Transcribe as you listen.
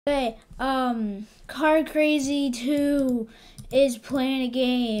Hey, Car Crazy 2 is playing a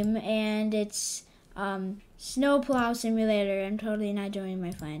game, and it's, Snowplow Simulator. I'm totally not joining my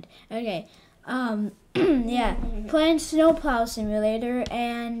friend. Okay, yeah, playing Snowplow Simulator,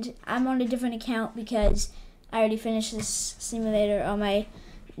 and I'm on a different account because I already finished this simulator on my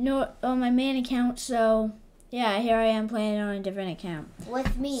main account, so, yeah, here I am playing on a different account.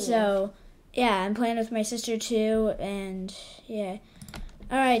 With me. So, yeah, I'm playing with my sister too, and, yeah.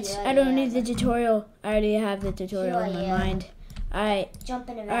 Alright, I don't need the tutorial. I already have the tutorial in my mind. Alright.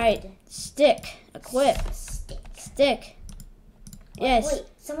 Jumping around. Alright, stick. Equip. Stick. Yes. Wait,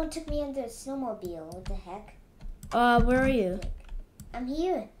 someone took me under a snowmobile. What the heck? Where are you? I'm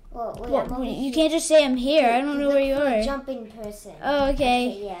here. Well, wait, I'm over here. You can't just say I'm here. I don't know where you are. Jumping person. Oh,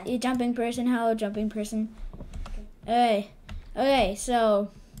 okay. Yeah. You jumping person. Hello, jumping person. Okay, so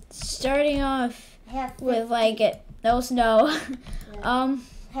starting off with like no snow. Yeah.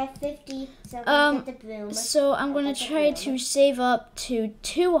 Have 50, so I'm get the broom. So I'm gonna try to save up to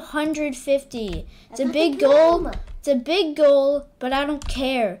 250. It's a big goal. It's a big goal, but I don't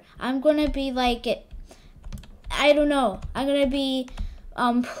care. I'm gonna be like I don't know. I'm gonna be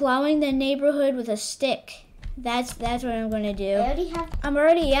plowing the neighborhood with a stick. That's what I'm gonna do. I'm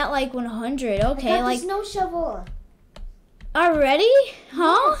already at like 100. Okay, I got like the snow shovel. Already?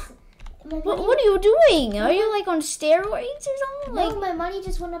 Huh? Yes. What are you doing? Are you like on steroids or something? No, my money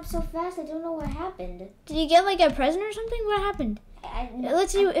just went up so fast. I don't know what happened. Did you get like a present or something? What happened?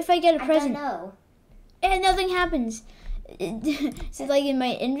 Let's see if I get a present. I don't know. And nothing happens. Is it like in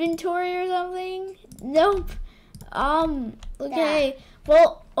my inventory or something? Nope. Okay.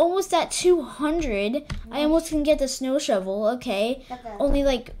 Well, almost at 200. Nice. I almost can get the snow shovel. Okay. Only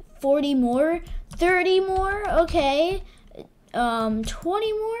like 40 more. 30 more. Okay.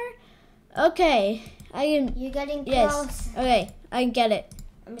 20 more. Okay, I can. You're getting close. Yes. Okay, I get it.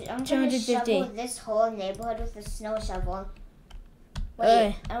 I'm trying to shovel this whole neighborhood with a snow shovel. Wait,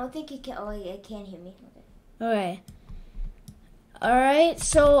 okay. I don't think you can. Oh, it can't hear me. Okay. Alright,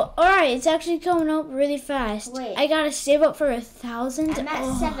 so, alright, it's actually coming up really fast. Wait. I gotta save up for 1,000. I'm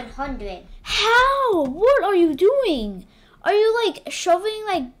at 700. How? What are you doing? Are you like shoveling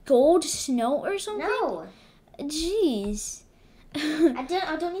like gold snow or something? No. Jeez.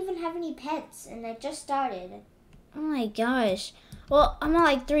 I don't even have any pets, and I just started. Oh my gosh. Well, I'm at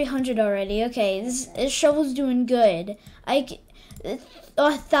like 300 already. Okay, this shovel's doing good.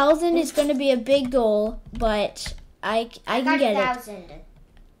 1,000 is gonna be a big goal, but I can get 1,000.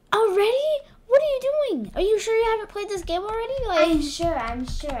 Already? What are you doing? Are you sure you haven't played this game already? Like, I'm sure. I'm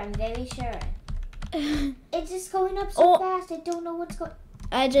very sure. It's just going up so fast. I don't know what's going.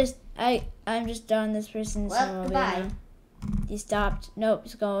 I'm just done this person's. Well, goodbye. He stopped. Nope,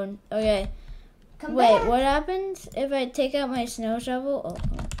 it's going. Okay. Wait, back. What happens if I take out my snow shovel? Oh.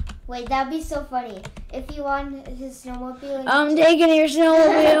 Wait, that'd be so funny. If you on his snowmobile. I'm taking your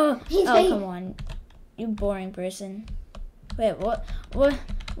snowmobile. Oh, come on. You boring person. Wait, what?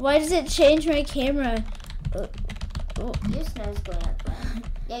 Why does it change my camera? Your snow's going up.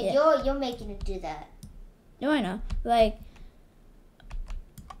 Yeah, you're making it do that. No, I know. Like.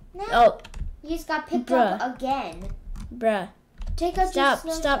 No. Oh. You just got picked up again. Bruh. Take out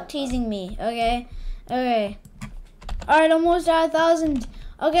Stop teasing me, okay? Okay. Alright, almost at 1,000.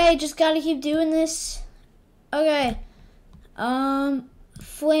 Okay, just gotta keep doing this. Okay.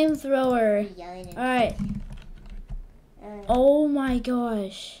 Flamethrower. Alright. Oh my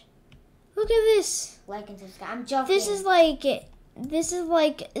gosh. Look at this. Like and subscribe. I'm joking. This is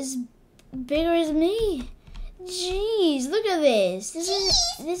like as bigger as me. Jeez, look at this. This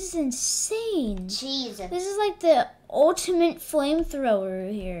is insane. Jeez. This is like the ultimate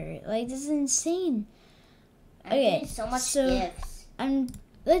flamethrower here. Like, this is insane. Okay, so much gifts.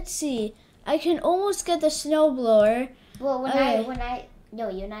 Let's see. I can almost get the snowblower. Well, no,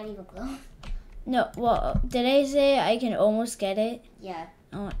 you're not even close. No, well, did I say I can almost get it? Yeah.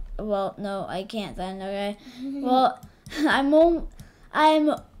 Oh, well, no, I can't then. Okay. Well, I'm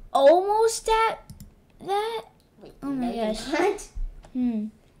almost at that. Wait, oh my gosh. What?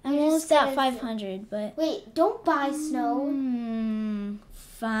 I'm almost at 500, but. Wait, don't buy snow.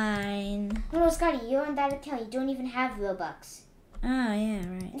 Fine. No, Scotty, you're on that account. You don't even have Robux. Oh, yeah,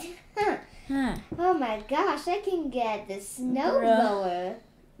 right. Huh. Oh my gosh, I can get the snowblower.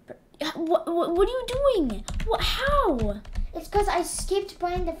 What are you doing? What? How? It's because I skipped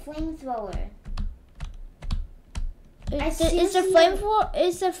buying the flamethrower. Is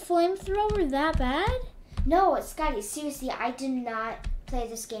the flamethrower that bad? No, Scotty, seriously, I did not play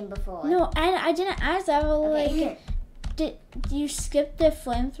this game before. No, I didn't ask that, but like, did you skip the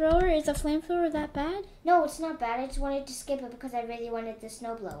flamethrower? Is the flamethrower that bad? No, it's not bad. I just wanted to skip it because I really wanted the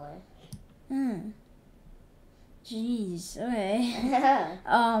snowblower. Jeez. Okay.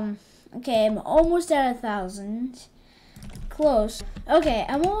 Okay, I'm almost at 1,000. Close. Okay,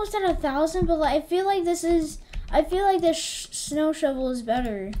 I'm almost at 1,000, but like, I feel like this snow shovel is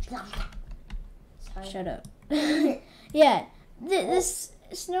better. Sorry. Shut up. Yeah, this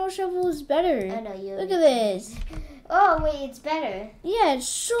snow shovel is better. I know you. Look at this. Oh wait, it's better. Yeah, it's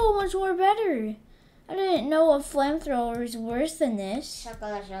so much more better. I didn't know a flamethrower is worse than this.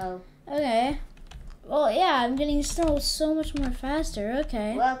 Chocolate show. Okay. Well, yeah, I'm getting snow so much more faster.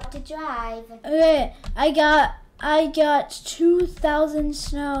 Okay. Welcome to drive. Okay, I got 2,000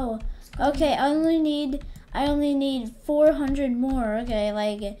 snow. Okay, I only need 400 more. Okay,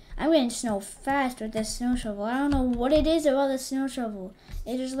 like I'm getting snow fast with this snow shovel. I don't know what it is about the snow shovel.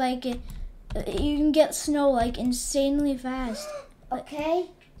 It is like you can get snow like insanely fast.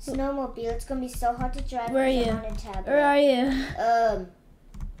 Okay, snowmobile. It's gonna be so hard to drive. Where are you? On a tablet. Where are you?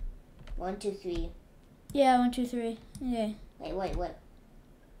 1, 2, 3. Yeah, 1, 2, 3. Okay. Wait, what?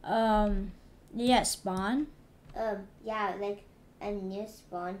 Yeah, spawn. Yeah, like I'm near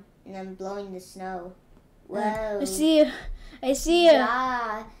spawn and I'm blowing the snow. Whoa. I see you. I see you.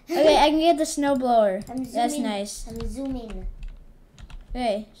 Yeah. Okay, I can get the snowblower. I'm zooming. That's nice. I'm zooming.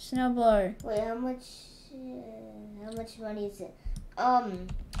 Okay, snowblower. Wait, how much money is it?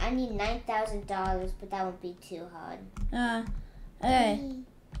 I need $9,000, but that won't be too hard. Okay.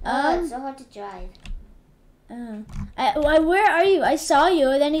 It's so hard to drive. Where are you? I saw you,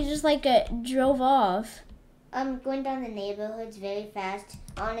 and then you just like drove off. I'm going down the neighborhoods very fast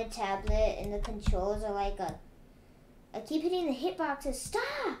on a tablet, and the controls are like I keep hitting the hitboxes.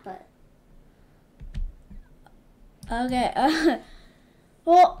 Stop! Okay.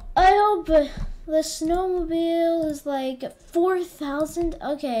 Well, I hope the snowmobile is like 4,000.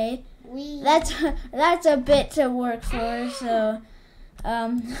 Okay. That's a bit to work for. So,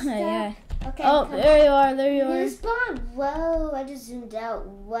 yeah. Okay. Oh, there you are. There you are. Spawn. Whoa! I just zoomed out.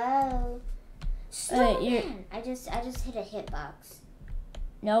 Whoa. Snowman. I just hit a hitbox.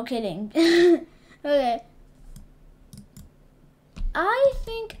 No kidding. Okay. I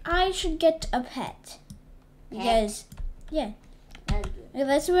think I should get a pet. Because, yeah. Okay,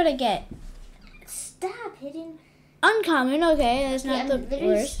 let's see what I get. Stop hitting. Uncommon. Okay, that's not I'm the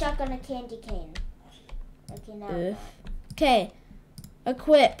literally worst. stuck on a candy cane. Okay, now. Okay.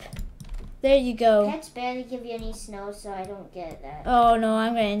 Equip. There you go. Pets barely give you any snow, so I don't get that. Oh no,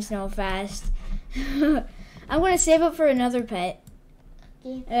 I'm getting snow fast. I'm gonna save up for another pet.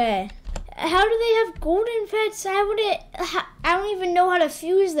 Okay. How do they have golden pets? I don't even know how to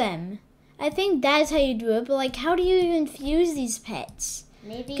fuse them. I think that's how you do it, but like, how do you even fuse these pets?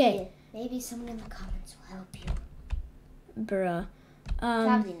 Maybe someone in the comments will help you. Bruh.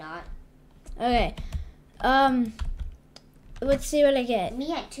 Probably not. Okay. Let's see what I get.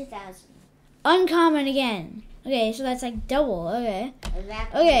 Me at 2,000. Uncommon again. Okay, so that's like double. Okay.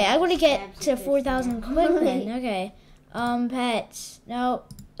 Okay, I'm gonna get to 4,000 quick then. Okay. Pets. No.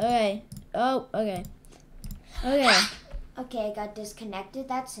 Okay. Oh, okay. Okay. Okay, I got disconnected.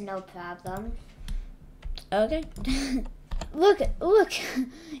 That's no problem. Okay. Look.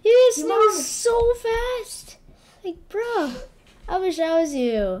 You guys snow so fast. Like, bro. I wish I was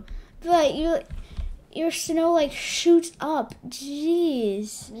you. But like, your snow like shoots up.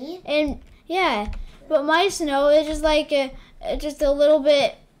 Jeez. Me? And yeah, but my snow is just like just a little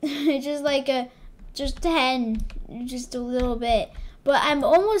bit. Just 10, just a little bit. But I'm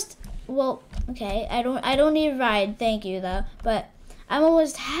almost. Well, okay. I don't need a ride. Thank you though. But I'm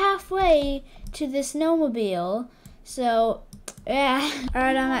almost halfway to the snowmobile. So yeah. All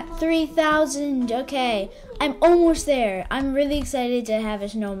right, I'm at 3,000. Okay. I'm almost there. I'm really excited to have a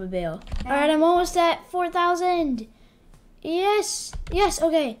snowmobile. All right, I'm almost at 4,000. Yes.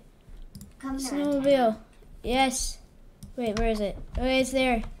 Okay. Snowmobile. Yes. Wait, where is it? Okay, it's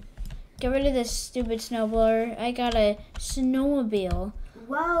there. Get rid of this stupid snowblower. I got a snowmobile.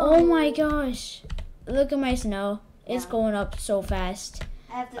 Whoa. Oh my gosh. Look at my snow. It's going up so fast.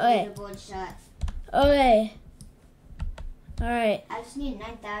 I have the leaderboard shot. Okay. All right. I just need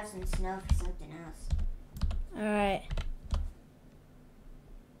 9,000 snow for something else. All right.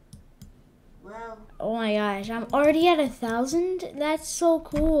 Well. Oh my gosh, I'm already at 1,000? That's so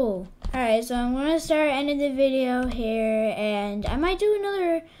cool. Alright, so I'm gonna start ending the video here, and I might do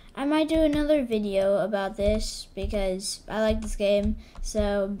another video about this because I like this game.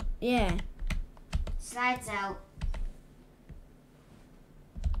 So yeah. Slides out.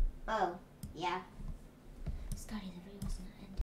 Oh, yeah.